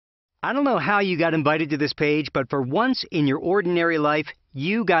I don't know how you got invited to this page, but for once in your ordinary life,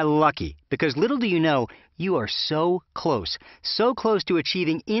 you got lucky. Because little do you know, you are so close to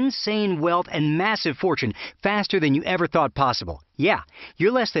achieving insane wealth and massive fortune faster than you ever thought possible. Yeah,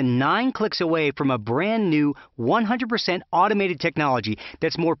 you're less than 9 clicks away from a brand new 100% automated technology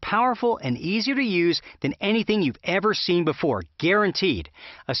that's more powerful and easier to use than anything you've ever seen before, guaranteed.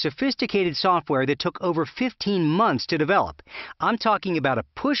 A sophisticated software that took over 15 months to develop. I'm talking about a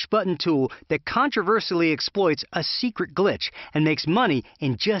push-button tool that controversially exploits a secret glitch and makes money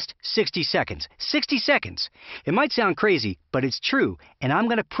in just 60 seconds. 60 seconds! It might sound crazy, but it's true, and I'm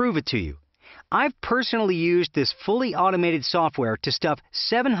going to prove it to you. I've personally used this fully automated software to stuff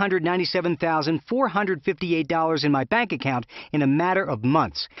 $797,458 in my bank account in a matter of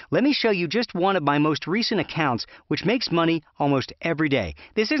months. Let me show you just one of my most recent accounts, which makes money almost every day.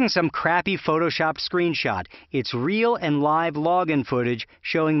 This isn't some crappy Photoshop screenshot. It's real and live login footage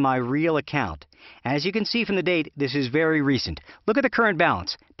showing my real account. As you can see from the date, this is very recent. Look at the current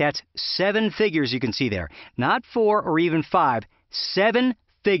balance. That's 7 figures you can see there. Not 4 or even 5. 7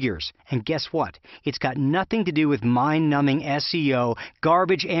 figures. And guess what? It's got nothing to do with mind-numbing SEO,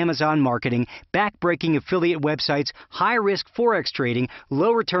 garbage Amazon marketing, back-breaking affiliate websites, high-risk Forex trading,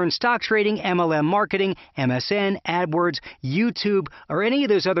 low-return stock trading, MLM marketing, MSN, AdWords, YouTube, or any of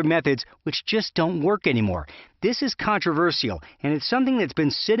those other methods which just don't work anymore. This is controversial, and it's something that's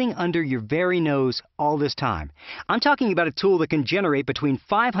been sitting under your very nose all this time. I'm talking about a tool that can generate between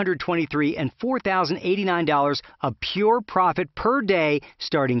 $523 and $4,089 of pure profit per day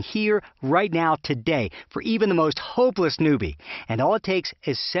starting here, right now, today, for even the most hopeless newbie. And all it takes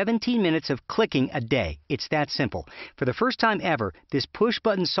is 17 minutes of clicking a day. It's that simple. For the first time ever, this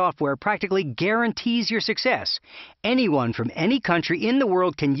push-button software practically guarantees your success. Anyone from any country in the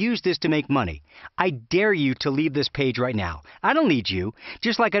world can use this to make money. I dare you to leave this page right now. I don't need you,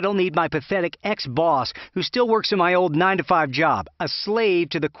 just like I don't need my pathetic ex-boss who still works in my old 9-to-5 job, a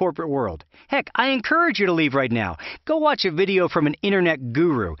slave to the corporate world. Heck, I encourage you to leave right now. Go watch a video from an internet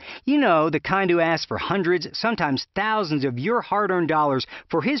guru. You know, the kind who asks for hundreds, sometimes thousands of your hard-earned dollars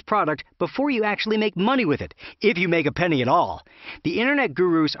for his product before you actually make money with it, if you make a penny at all. The internet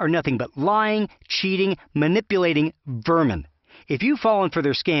gurus are nothing but lying, cheating, manipulating vermin. If you've fallen for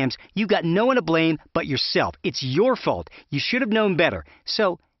their scams, you've got no one to blame but yourself. It's your fault. You should have known better.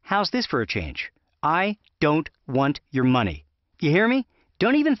 So, how's this for a change? I don't want your money. You hear me?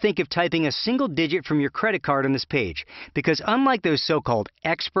 Don't even think of typing a single digit from your credit card on this page, because unlike those so-called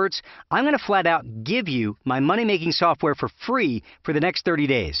experts, I'm going to flat out give you my money-making software for free for the next 30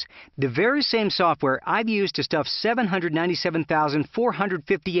 days. The very same software I've used to stuff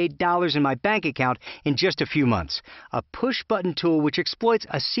 $797,458 in my bank account in just a few months. A push-button tool which exploits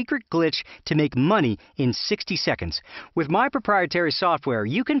a secret glitch to make money in 60 seconds. With my proprietary software,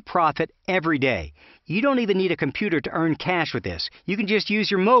 you can profit every day. You don't even need a computer to earn cash with this. You can just use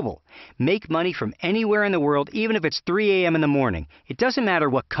your mobile. Make money from anywhere in the world, even if it's 3 a.m. in the morning. It doesn't matter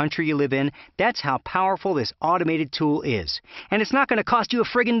what country you live in. That's how powerful this automated tool is. And it's not going to cost you a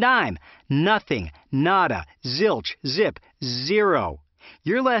friggin' dime. Nothing. Nada. Zilch. Zip. Zero.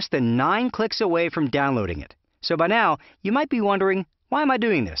 You're less than 9 clicks away from downloading it. So by now, you might be wondering, why am I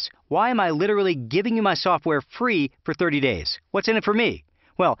doing this? Why am I literally giving you my software free for 30 days? What's in it for me?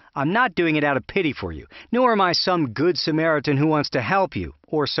 Well, I'm not doing it out of pity for you, nor am I some good Samaritan who wants to help you,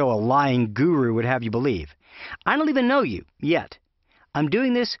 or so a lying guru would have you believe. I don't even know you, yet. I'm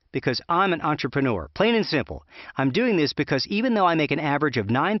doing this because I'm an entrepreneur, plain and simple. I'm doing this because even though I make an average of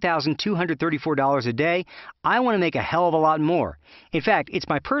 $9,234 a day, I want to make a hell of a lot more. In fact, it's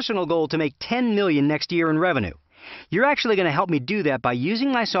my personal goal to make $10 million next year in revenue. You're actually going to help me do that by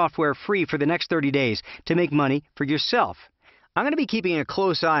using my software free for the next 30 days to make money for yourself. I'm going to be keeping a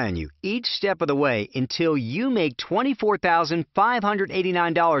close eye on you each step of the way until you make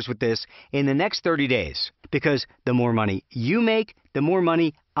 $24,589 with this in the next 30 days. Because the more money you make, the more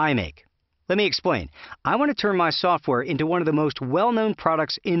money I make. Let me explain. I want to turn my software into one of the most well-known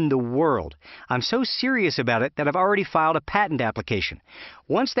products in the world. I'm so serious about it that I've already filed a patent application.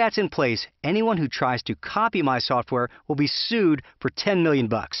 Once that's in place, anyone who tries to copy my software will be sued for $10 million.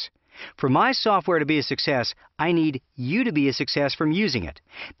 For my software to be a success, I need you to be a success from using it.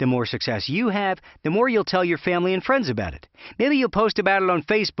 The more success you have, the more you'll tell your family and friends about it. Maybe you'll post about it on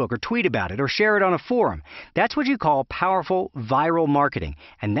Facebook or tweet about it or share it on a forum. That's what you call powerful viral marketing,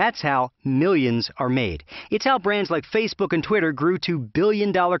 and that's how millions are made. It's how brands like Facebook and Twitter grew to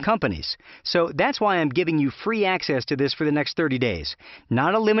billion-dollar companies. So that's why I'm giving you free access to this for the next 30 days.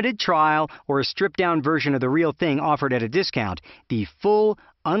 Not a limited trial or a stripped-down version of the real thing offered at a discount. The full,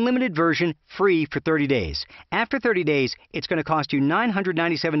 Unlimited version, free for 30 days. After 30 days, it's going to cost you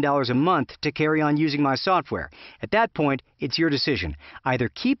 $997 a month to carry on using my software. At that point, it's your decision. Either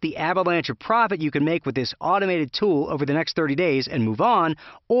keep the avalanche of profit you can make with this automated tool over the next 30 days and move on,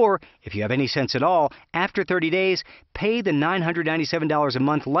 or, if you have any sense at all, after 30 days, pay the $997 a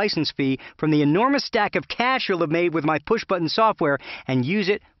month license fee from the enormous stack of cash you'll have made with my push-button software and use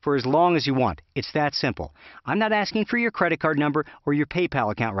it for as long as you want. It's that simple. I'm not asking for your credit card number or your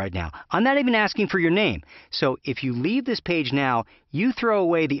PayPal account right now. I'm not even asking for your name. So if you leave this page now, you throw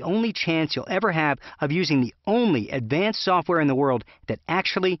away the only chance you'll ever have of using the only advanced software in the world that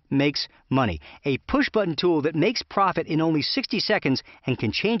actually makes money. A push-button tool that makes profit in only 60 seconds and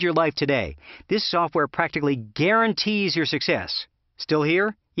can change your life today. This software practically guarantees your success. Still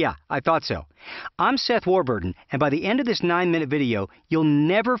here? Yeah, I thought so. I'm Seth Warburton, and by the end of this 9-minute video, you'll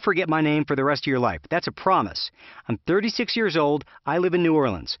never forget my name for the rest of your life. That's a promise. I'm 36 years old. I live in New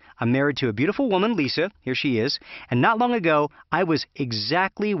Orleans. I'm married to a beautiful woman, Lisa. Here she is. And not long ago, I was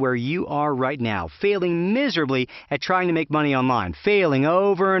exactly where you are right now, failing miserably at trying to make money online, failing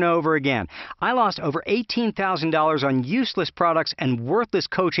over and over again. I lost over $18,000 on useless products and worthless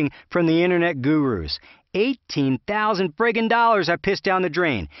coaching from the internet gurus. 18,000 friggin' dollars I pissed down the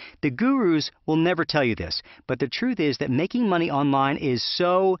drain. The gurus will never tell you this, but the truth is that making money online is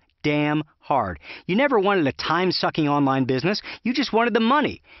so damn hard. You never wanted a time-sucking online business. You just wanted the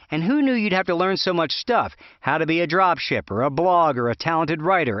money. And who knew you'd have to learn so much stuff? How to be a dropshipper, a blogger, a talented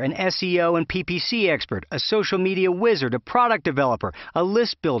writer, an SEO and PPC expert, a social media wizard, a product developer, a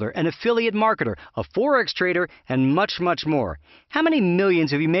list builder, an affiliate marketer, a Forex trader, and much, much more. How many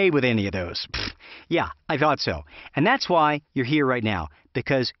millions have you made with any of those? Yeah, I thought so. And that's why you're here right now.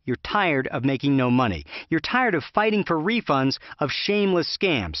 Because you're tired of making no money. You're tired of fighting for refunds of shameless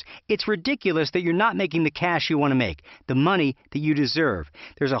scams. It's ridiculous that you're not making the cash you want to make, the money that you deserve.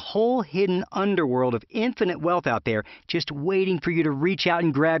 There's a whole hidden underworld of infinite wealth out there just waiting for you to reach out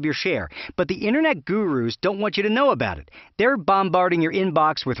and grab your share. But the internet gurus don't want you to know about it. They're bombarding your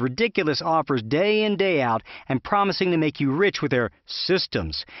inbox with ridiculous offers day in, day out and promising to make you rich with their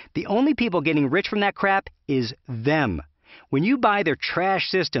systems. The only people getting rich from that crap is them. When you buy their trash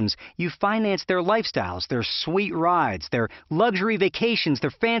systems, you finance their lifestyles, their sweet rides, their luxury vacations,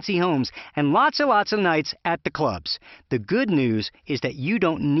 their fancy homes, and lots of nights at the clubs. The good news is that you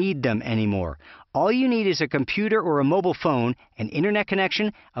don't need them anymore. All you need is a computer or a mobile phone, an internet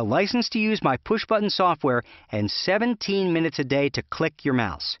connection, a license to use my push-button software, and 17 minutes a day to click your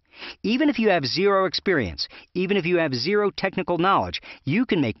mouse. Even if you have zero experience, even if you have zero technical knowledge, you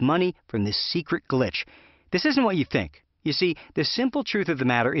can make money from this secret glitch. This isn't what you think. You see, the simple truth of the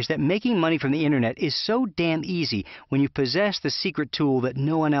matter is that making money from the internet is so damn easy when you possess the secret tool that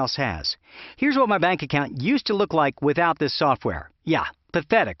no one else has. Here's what my bank account used to look like without this software. Yeah,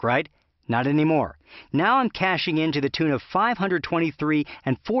 pathetic, right? Not anymore. Now I'm cashing in to the tune of $523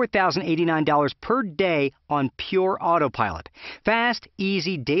 and $4,089 per day on pure autopilot. Fast,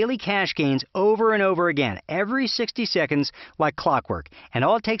 easy, daily cash gains over and over again, every 60 seconds like clockwork. And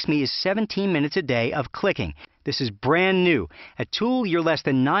all it takes me is 17 minutes a day of clicking. This is brand new, a tool you're less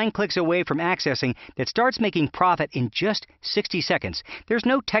than 9 clicks away from accessing that starts making profit in just 60 seconds. There's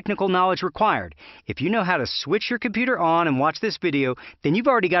no technical knowledge required. If you know how to switch your computer on and watch this video, then you've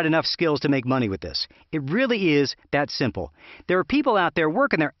already got enough skills to make money with this. It really is that simple. There are people out there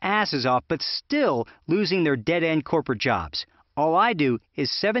working their asses off but still losing their dead-end corporate jobs. All I do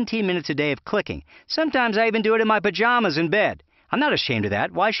is 17 minutes a day of clicking. Sometimes I even do it in my pajamas in bed. I'm not ashamed of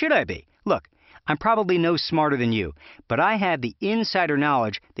that. Why should I be? Look, I'm probably no smarter than you, but I have the insider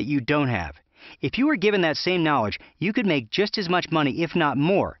knowledge that you don't have. If you were given that same knowledge, you could make just as much money, if not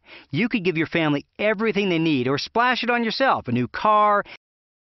more. You could give your family everything they need or splash it on yourself, a new car,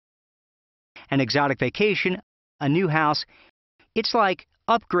 an exotic vacation, a new house. It's like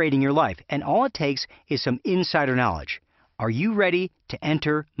upgrading your life, and all it takes is some insider knowledge. Are you ready to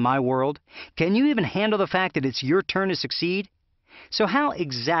enter my world? Can you even handle the fact that it's your turn to succeed? So how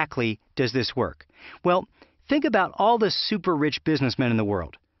exactly does this work? Well, think about all the super rich businessmen in the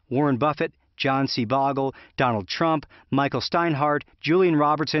world. Warren Buffett, John C. Bogle, Donald Trump, Michael Steinhardt, Julian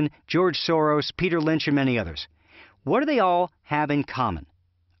Robertson, George Soros, Peter Lynch, and many others. What do they all have in common?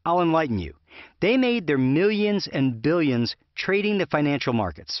 I'll enlighten you. They made their millions and billions trading the financial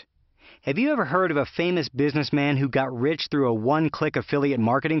markets. Have you ever heard of a famous businessman who got rich through a one-click affiliate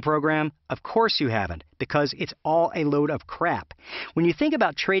marketing program? Of course you haven't, because it's all a load of crap. When you think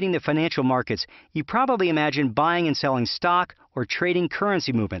about trading the financial markets, you probably imagine buying and selling stock or trading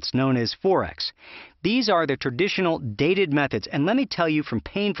currency movements known as Forex. These are the traditional dated methods, and let me tell you from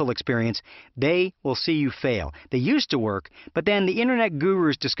painful experience, they will see you fail. They used to work, but then the internet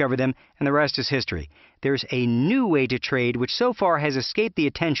gurus discovered them, and the rest is history. There's a new way to trade which so far has escaped the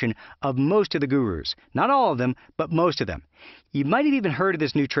attention of most of the gurus. Not all of them, but most of them. You might have even heard of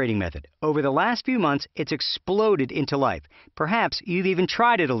this new trading method. Over the last few months, it's exploded into life. Perhaps you've even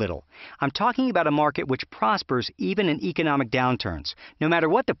tried it a little. I'm talking about a market which prospers even in economic downturns. No matter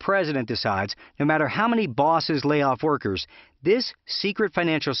what the president decides, no matter how many bosses lay off workers, this secret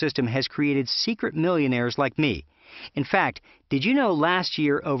financial system has created secret millionaires like me. In fact, did you know last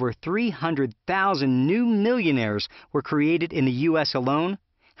year over 300,000 new millionaires were created in the U.S. alone?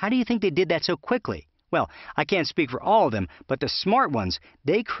 How do you think they did that so quickly? Well, I can't speak for all of them, but the smart ones,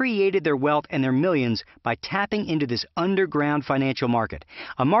 they created their wealth and their millions by tapping into this underground financial market.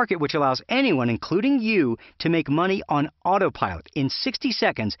 A market which allows anyone, including you, to make money on autopilot in 60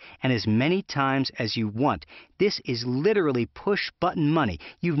 seconds and as many times as you want. This is literally push-button money.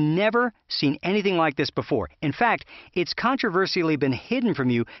 You've never seen anything like this before. In fact, it's controversially been hidden from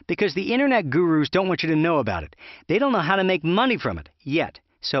you because the internet gurus don't want you to know about it. They don't know how to make money from it yet.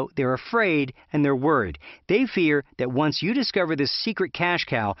 So they're afraid and they're worried. They fear that once you discover this secret cash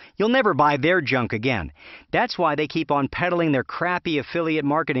cow, you'll never buy their junk again. That's why they keep on peddling their crappy affiliate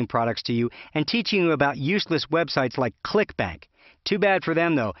marketing products to you and teaching you about useless websites like ClickBank. Too bad for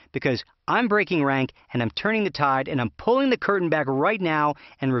them, though, because I'm breaking rank and I'm turning the tide and I'm pulling the curtain back right now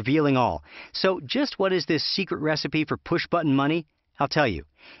and revealing all. So just what is this secret recipe for push-button money? I'll tell you.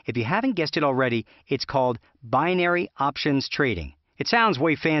 If you haven't guessed it already, it's called binary options trading. It sounds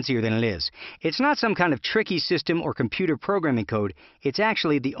way fancier than it is. It's not some kind of tricky system or computer programming code. It's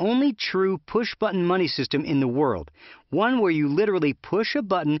actually the only true push-button money system in the world. One where you literally push a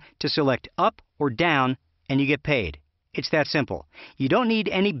button to select up or down and you get paid. It's that simple. You don't need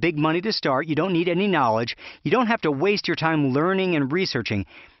any big money to start. You don't need any knowledge. You don't have to waste your time learning and researching.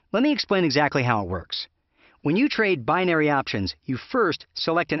 Let me explain exactly how it works. When you trade binary options, you first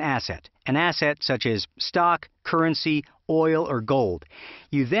select an asset such as stock, currency, oil, or gold.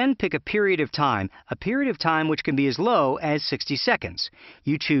 You then pick a period of time which can be as low as 60 seconds.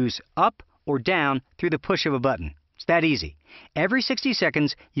 You choose up or down through the push of a button. It's that easy. Every 60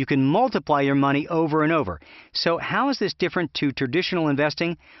 seconds, you can multiply your money over and over. So how is this different to traditional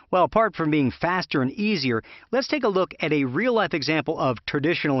investing? Well, apart from being faster and easier, let's take a look at a real-life example of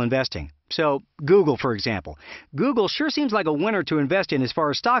traditional investing. So, Google, for example. Google sure seems like a winner to invest in as far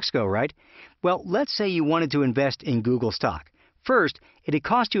as stocks go, right? Well, let's say you wanted to invest in Google stock. First, it'd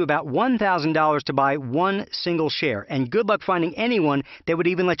cost you about $1,000 to buy one single share, and good luck finding anyone that would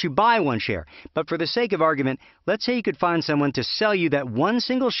even let you buy one share. But for the sake of argument, let's say you could find someone to sell you that one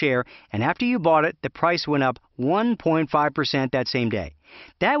single share, and after you bought it, the price went up 1.5% that same day.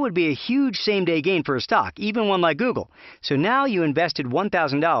 That would be a huge same-day gain for a stock, even one like Google. So now you invested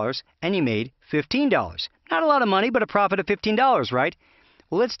 $1,000 and you made $15. Not a lot of money, but a profit of $15, right?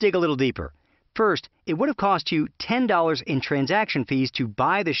 Well, let's dig a little deeper. First, it would have cost you $10 in transaction fees to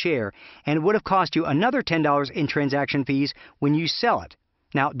buy the share, and it would have cost you another $10 in transaction fees when you sell it.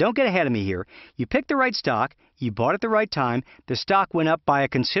 Now, don't get ahead of me here. You picked the right stock, you bought at the right time, the stock went up by a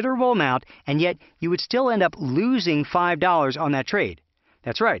considerable amount, and yet you would still end up losing $5 on that trade.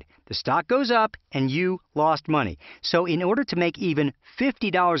 That's right. The stock goes up and you lost money. So in order to make even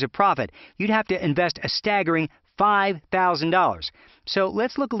 $50 of profit, you'd have to invest a staggering $5,000. So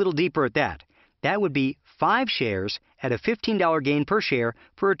let's look a little deeper at that. That would be 5 shares at a $15 gain per share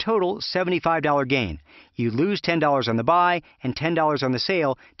for a total $75 gain. You lose $10 on the buy and $10 on the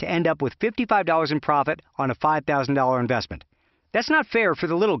sale to end up with $55 in profit on a $5,000 investment. That's not fair for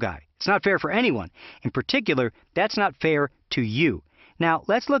the little guy. It's not fair for anyone. In particular, that's not fair to you. Now,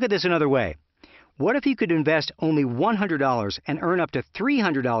 let's look at this another way. What if you could invest only $100 and earn up to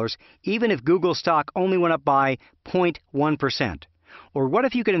 $300 even if Google stock only went up by 0.1%? Or what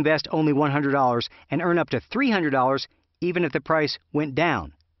if you could invest only $100 and earn up to $300 even if the price went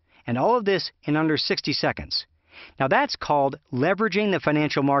down? And all of this in under 60 seconds. Now that's called leveraging the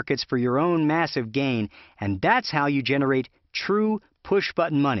financial markets for your own massive gain, and that's how you generate true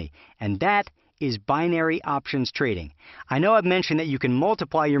push-button money, and that is binary options trading. I know I've mentioned that you can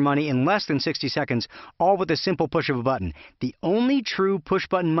multiply your money in less than 60 seconds, all with a simple push of a button. The only true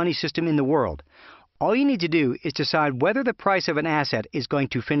push-button money system in the world. All you need to do is decide whether the price of an asset is going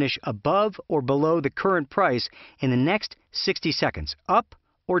to finish above or below the current price in the next 60 seconds, up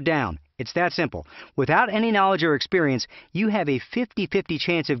or down. It's that simple. Without any knowledge or experience, you have a 50-50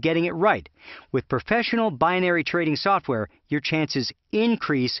 chance of getting it right. With professional binary trading software, your chances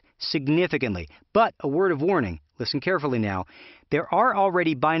increase significantly. But a word of warning, listen carefully now, there are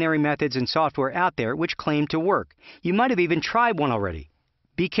already binary methods and software out there which claim to work. You might have even tried one already.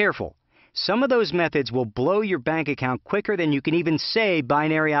 Be careful. Some of those methods will blow your bank account quicker than you can even say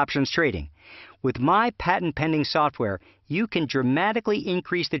binary options trading. With my patent-pending software, you can dramatically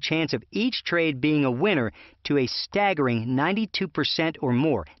increase the chance of each trade being a winner to a staggering 92% or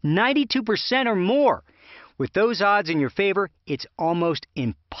more. 92% or more! With those odds in your favor, it's almost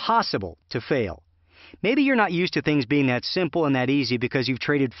impossible to fail. Maybe you're not used to things being that simple and that easy because you've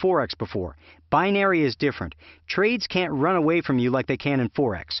traded Forex before. Binary is different. Trades can't run away from you like they can in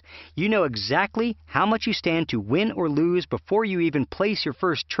Forex. You know exactly how much you stand to win or lose before you even place your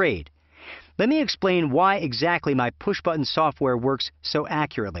first trade. Let me explain why exactly my push-button software works so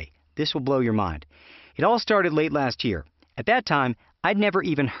accurately. This will blow your mind. It all started late last year. At that time, I'd never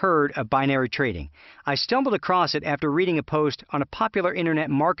even heard of binary trading. I stumbled across it after reading a post on a popular internet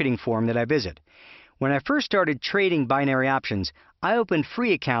marketing forum that I visit. When I first started trading binary options, I opened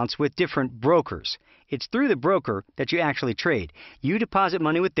free accounts with different brokers. It's through the broker that you actually trade. You deposit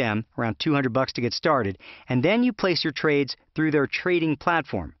money with them, around $200 to get started, and then you place your trades through their trading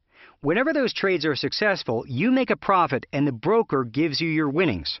platform. Whenever those trades are successful, you make a profit and the broker gives you your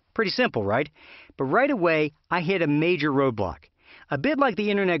winnings. Pretty simple, right? But right away, I hit a major roadblock. A bit like the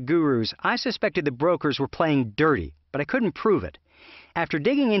internet gurus, I suspected the brokers were playing dirty, but I couldn't prove it. After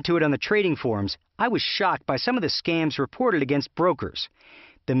digging into it on the trading forums, I was shocked by some of the scams reported against brokers.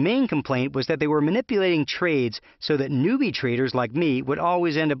 The main complaint was that they were manipulating trades so that newbie traders like me would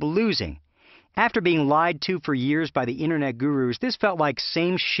always end up losing. After being lied to for years by the internet gurus, this felt like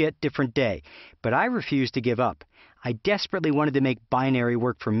same shit, different day. But I refused to give up. I desperately wanted to make binary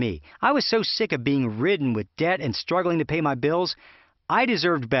work for me. I was so sick of being ridden with debt and struggling to pay my bills. I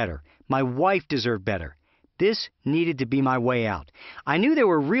deserved better. My wife deserved better. This needed to be my way out. I knew there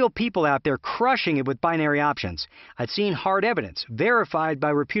were real people out there crushing it with binary options. I'd seen hard evidence, verified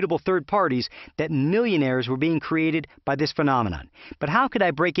by reputable third parties, that millionaires were being created by this phenomenon. But how could I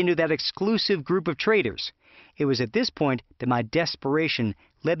break into that exclusive group of traders? It was at this point that my desperation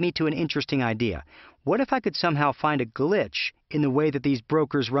led me to an interesting idea. What if I could somehow find a glitch in the way that these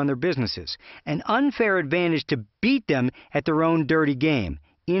brokers run their businesses? An unfair advantage to beat them at their own dirty game.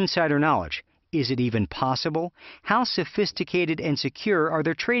 Insider knowledge. Is it even possible? How sophisticated and secure are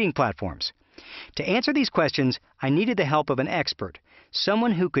their trading platforms? To answer these questions, I needed the help of an expert,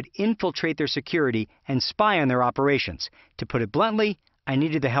 someone who could infiltrate their security and spy on their operations. To put it bluntly, I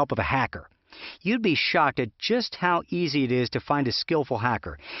needed the help of a hacker. You'd be shocked at just how easy it is to find a skillful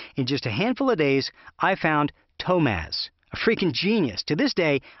hacker. In just a handful of days, I found Tomaz. A freaking genius. To this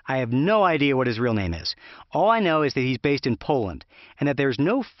day, I have no idea what his real name is. All I know is that he's based in Poland, and that there's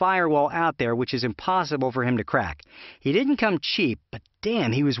no firewall out there which is impossible for him to crack. He didn't come cheap, but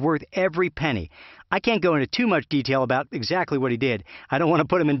damn, he was worth every penny. I can't go into too much detail about exactly what he did. I don't want to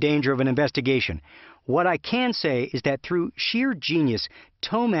put him in danger of an investigation. What I can say is that through sheer genius,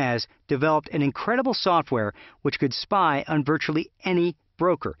 Tomaz developed an incredible software which could spy on virtually any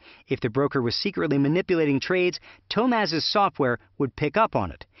broker. If the broker was secretly manipulating trades, Tomaz's software would pick up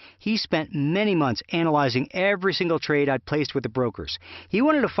on it. He spent many months analyzing every single trade I'd placed with the brokers. He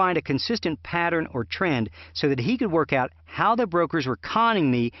wanted to find a consistent pattern or trend so that he could work out how the brokers were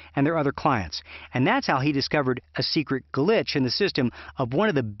conning me and their other clients. And that's how he discovered a secret glitch in the system of one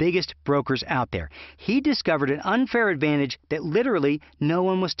of the biggest brokers out there. He discovered an unfair advantage that literally no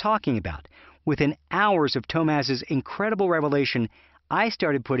one was talking about. Within hours of Tomaz's incredible revelation, I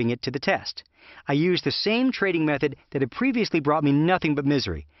started putting it to the test. I used the same trading method that had previously brought me nothing but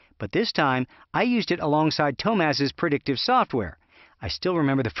misery, but this time I used it alongside Tomaz's predictive software. I still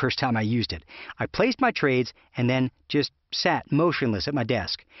remember the first time I used it. I placed my trades and then just sat motionless at my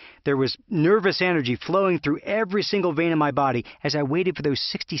desk. There was nervous energy flowing through every single vein in my body as I waited for those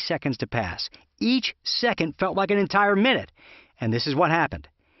 60 seconds to pass. Each second felt like an entire minute. And this is what happened.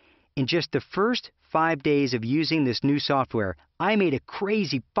 In just the first 5 days of using this new software, I made a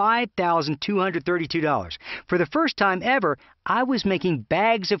crazy $5,232. For the first time ever, I was making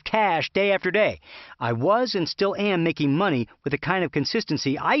bags of cash day after day. I was and still am making money with a kind of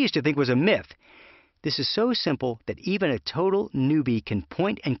consistency I used to think was a myth. This is so simple that even a total newbie can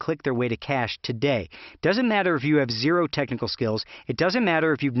point and click their way to cash today. Doesn't matter if you have zero technical skills. It doesn't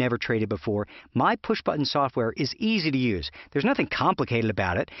matter if you've never traded before. My push-button software is easy to use. There's nothing complicated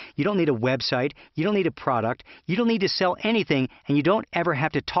about it. You don't need a website. You don't need a product. You don't need to sell anything, and you don't ever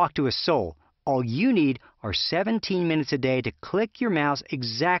have to talk to a soul. All you need are 17 minutes a day to click your mouse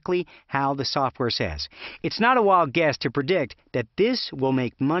exactly how the software says. It's not a wild guess to predict that this will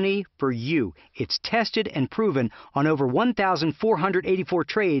make money for you. It's tested and proven on over 1,484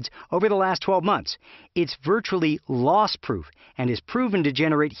 trades over the last 12 months. It's virtually loss-proof and is proven to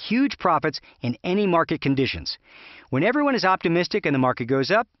generate huge profits in any market conditions. When everyone is optimistic and the market goes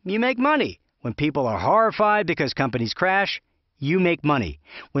up, you make money. When people are horrified because companies crash, you make money.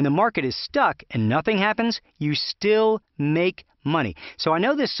 When the market is stuck and nothing happens, you still make money. So I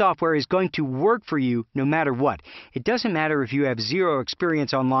know this software is going to work for you no matter what. It doesn't matter if you have zero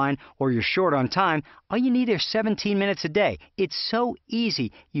experience online or you're short on time. All you need is 17 minutes a day. It's so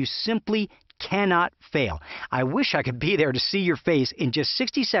easy. You simply cannot fail. I wish I could be there to see your face in just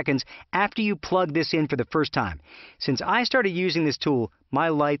 60 seconds after you plug this in for the first time. Since I started using this tool, my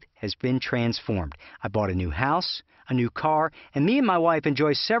life has been transformed. I bought a new house, a new car, and me and my wife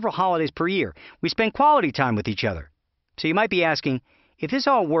enjoy several holidays per year. We spend quality time with each other. So you might be asking, if this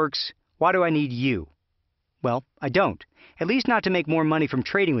all works, why do I need you? Well, I don't. At least not to make more money from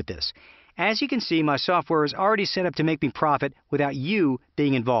trading with this. As you can see, my software is already set up to make me profit without you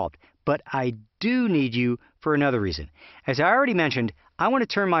being involved. But I do need you for another reason. As I already mentioned, I want to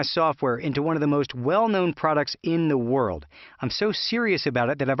turn my software into one of the most well-known products in the world. I'm so serious about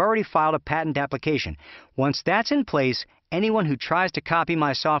it that I've already filed a patent application. Once that's in place, anyone who tries to copy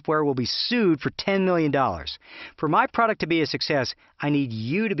my software will be sued for $10 million. For my product to be a success, I need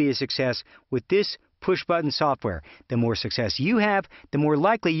you to be a success with this push-button software. The more success you have, the more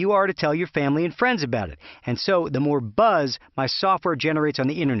likely you are to tell your family and friends about it. And so the more buzz my software generates on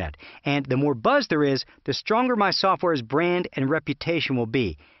the internet. And the more buzz there is, the stronger my software's brand and reputation will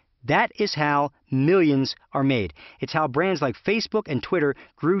be. That is how millions are made. It's how brands like Facebook and Twitter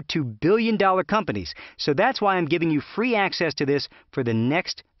grew to billion-dollar companies. So that's why I'm giving you free access to this for the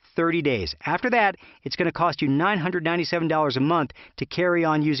next 30 days. After that, it's going to cost you $997 a month to carry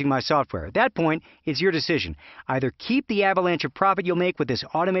on using my software. At that point, it's your decision. Either keep the avalanche of profit you'll make with this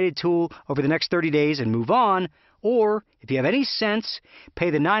automated tool over the next 30 days and move on, or, if you have any sense, pay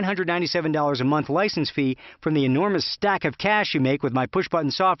the $997 a month license fee from the enormous stack of cash you make with my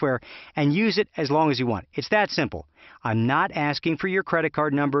push-button software and use it as long as you want. It's that simple. I'm not asking for your credit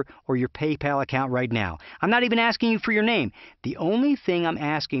card number or your PayPal account right now. I'm not even asking you for your name. The only thing I'm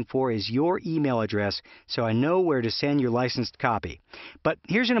asking for is your email address so I know where to send your licensed copy. But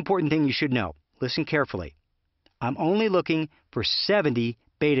here's an important thing you should know. Listen carefully. I'm only looking for 70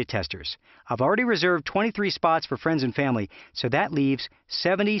 beta testers. I've already reserved 23 spots for friends and family, so that leaves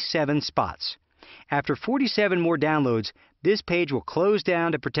 77 spots. After 47 more downloads, this page will close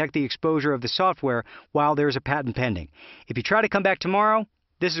down to protect the exposure of the software while there's a patent pending. If you try to come back tomorrow,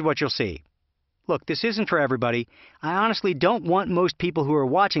 this is what you'll see. Look, this isn't for everybody. I honestly don't want most people who are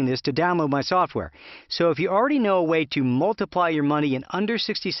watching this to download my software. So if you already know a way to multiply your money in under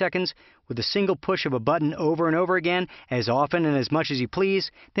 60 seconds with a single push of a button over and over again, as often and as much as you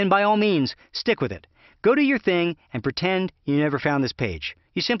please, then by all means, stick with it. Go do your thing and pretend you never found this page.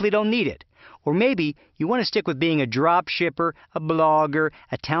 You simply don't need it. Or maybe you want to stick with being a drop shipper, a blogger,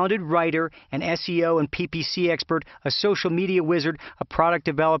 a talented writer, an SEO and PPC expert, a social media wizard, a product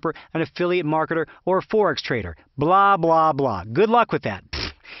developer, an affiliate marketer, or a Forex trader. Blah, blah, blah. Good luck with that.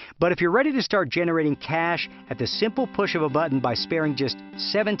 But if you're ready to start generating cash at the simple push of a button by sparing just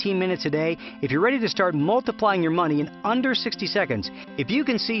 17 minutes a day, if you're ready to start multiplying your money in under 60 seconds, if you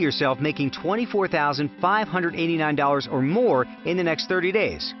can see yourself making $24,589 or more in the next 30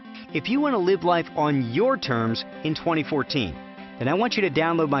 days, if you want to live life on your terms in 2014, then I want you to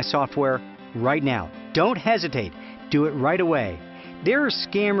download my software right now. Don't hesitate. Do it right away. There are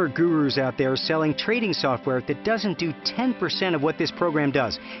scammer gurus out there selling trading software that doesn't do 10% of what this program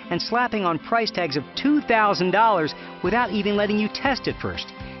does and slapping on price tags of $2,000 without even letting you test it first.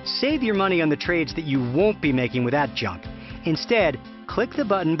 Save your money on the trades that you won't be making with that junk. Instead, click the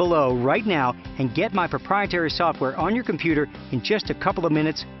button below right now and get my proprietary software on your computer in just a couple of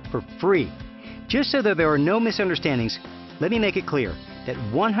minutes for free. Just so that there are no misunderstandings, let me make it clear that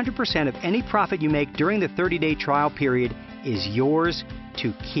 100% of any profit you make during the 30-day trial period is yours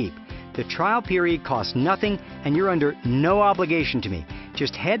to keep. The trial period costs nothing and you're under no obligation to me.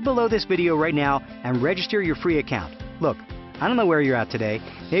 Just head below this video right now and register your free account. Look, I don't know where you're at today.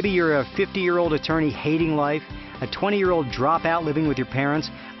 Maybe you're a 50-year-old attorney hating life, a 20-year-old dropout living with your parents,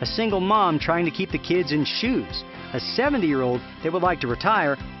 a single mom trying to keep the kids in shoes, a 70-year-old that would like to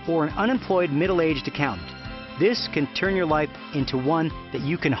retire, or an unemployed middle-aged accountant. This can turn your life into one that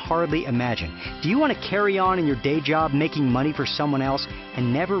you can hardly imagine. Do you want to carry on in your day job making money for someone else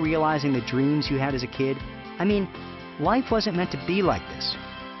and never realizing the dreams you had as a kid? I mean, life wasn't meant to be like this.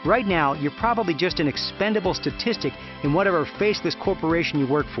 Right now, you're probably just an expendable statistic in whatever faceless corporation you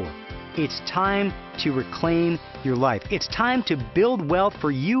work for. It's time to reclaim your life. It's time to build wealth for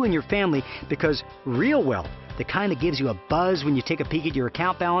you and your family, because real wealth, the kind that gives you a buzz when you take a peek at your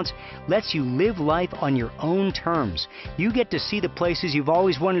account balance, lets you live life on your own terms. You get to see the places you've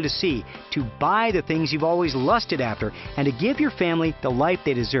always wanted to see, to buy the things you've always lusted after, and to give your family the life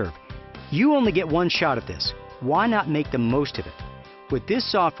they deserve. You only get one shot at this. Why not make the most of it? With this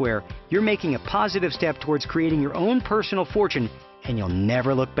software, you're making a positive step towards creating your own personal fortune, and you'll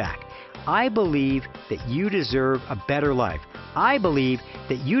never look back. I believe that you deserve a better life. I believe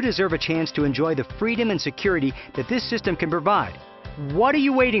that you deserve a chance to enjoy the freedom and security that this system can provide. What are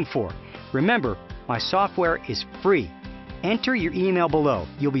you waiting for? Remember, my software is free. Enter your email below.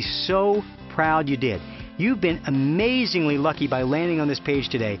 You'll be so proud you did. You've been amazingly lucky by landing on this page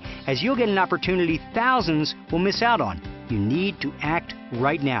today, as you'll get an opportunity thousands will miss out on. You need to act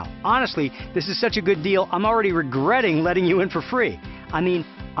right now. Honestly, this is such a good deal, I'm already regretting letting you in for free. I mean,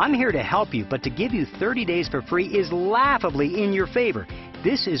 I'm here to help you, but to give you 30 days for free is laughably in your favor.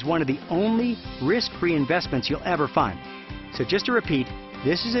 This is one of the only risk-free investments you'll ever find. So just to repeat,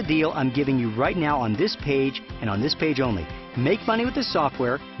 this is a deal I'm giving you right now on this page and on this page only. Make money with the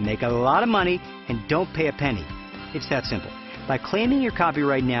software, make a lot of money, and don't pay a penny. It's that simple. By claiming your copy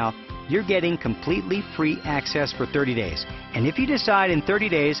right now, you're getting completely free access for 30 days. And if you decide in 30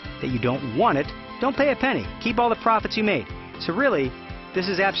 days that you don't want it, don't pay a penny. Keep all the profits you made. So really, this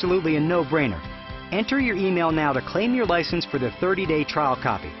is absolutely a no-brainer. Enter your email now to claim your license for the 30-day trial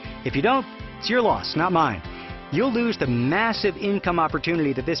copy. If you don't, it's your loss, not mine. You'll lose the massive income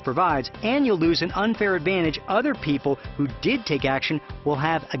opportunity that this provides, and you'll lose an unfair advantage other people who did take action will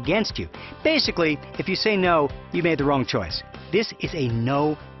have against you. Basically, if you say no, you made the wrong choice. This is a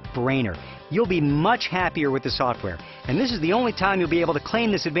no-brainer. You'll be much happier with the software, and this is the only time you'll be able to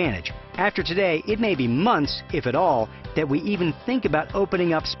claim this advantage. After today, it may be months, if at all, that we even think about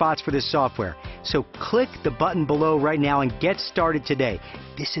opening up spots for this software. So click the button below right now and get started today.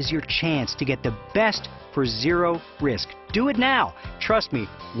 This is your chance to get the best for zero risk. Do it now. Trust me,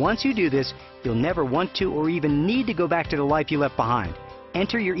 once you do this, you'll never want to or even need to go back to the life you left behind.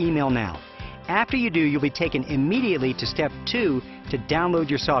 Enter your email now. After you do, you'll be taken immediately to step 2 to download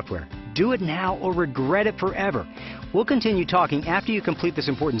your software. Do it now or regret it forever. We'll continue talking after you complete this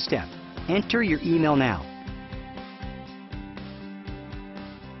important step. Enter your email now.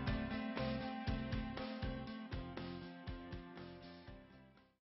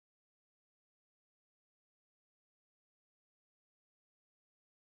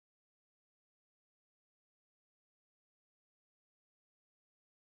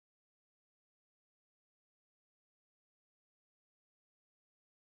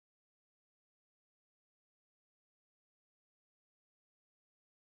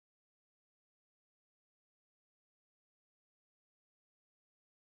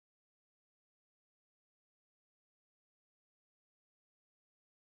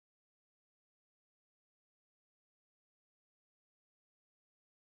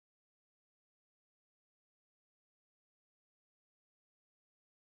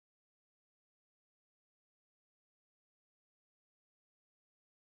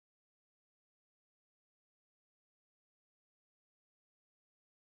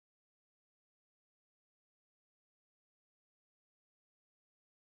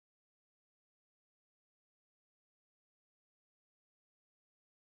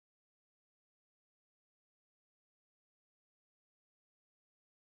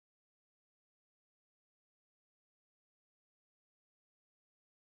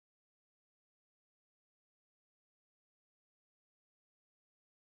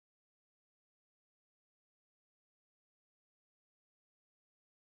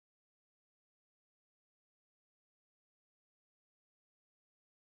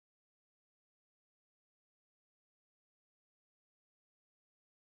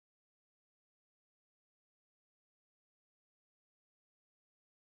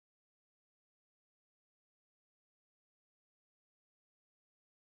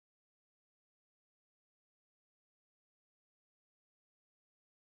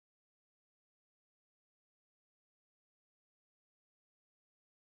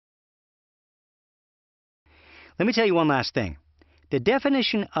 Let me tell you one last thing. The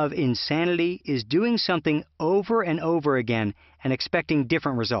definition of insanity is doing something over and over again and expecting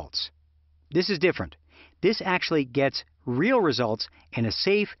different results. This is different. This actually gets real results in a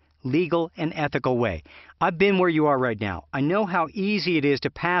safe, legal, and ethical way. I've been where you are right now. I know how easy it is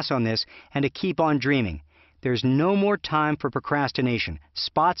to pass on this and to keep on dreaming. There's no more time for procrastination.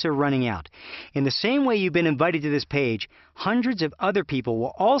 Spots are running out. In the same way you've been invited to this page, hundreds of other people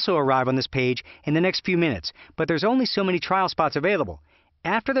will also arrive on this page in the next few minutes, but there's only so many trial spots available.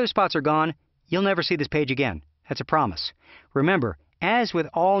 After those spots are gone, you'll never see this page again. That's a promise. Remember, as with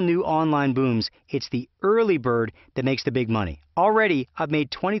all new online booms, it's the early bird that makes the big money. Already, I've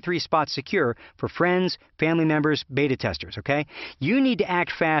made 23 spots secure for friends, family members, beta testers, okay? You need to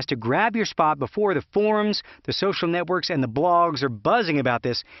act fast to grab your spot before the forums, the social networks, and the blogs are buzzing about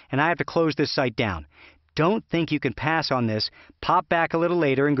this, and I have to close this site down. Don't think you can pass on this. Pop back a little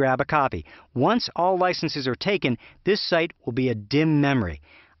later and grab a copy. Once all licenses are taken, this site will be a dim memory.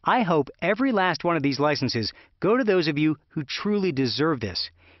 I hope every last one of these licenses go to those of you who truly deserve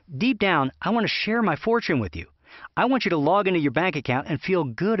this. Deep down, I want to share my fortune with you. I want you to log into your bank account and feel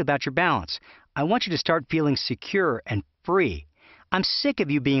good about your balance. I want you to start feeling secure and free. I'm sick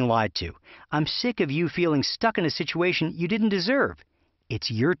of you being lied to. I'm sick of you feeling stuck in a situation you didn't deserve. It's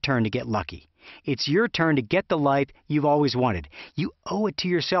your turn to get lucky. It's your turn to get the life you've always wanted. You owe it to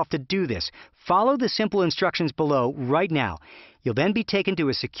yourself to do this. Follow the simple instructions below right now. You'll then be taken to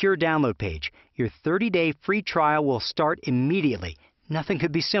a secure download page. Your 30-day free trial will start immediately. Nothing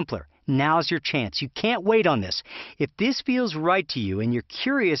could be simpler. Now's your chance. You can't wait on this. If this feels right to you and you're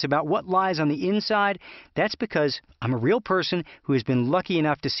curious about what lies on the inside, that's because I'm a real person who has been lucky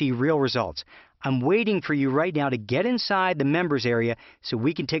enough to see real results. I'm waiting for you right now to get inside the members area so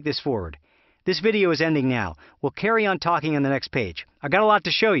we can take this forward. This video is ending now. We'll carry on talking on the next page. I got a lot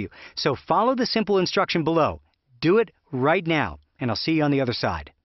to show you, so follow the simple instruction below. Do it right now, and I'll see you on the other side.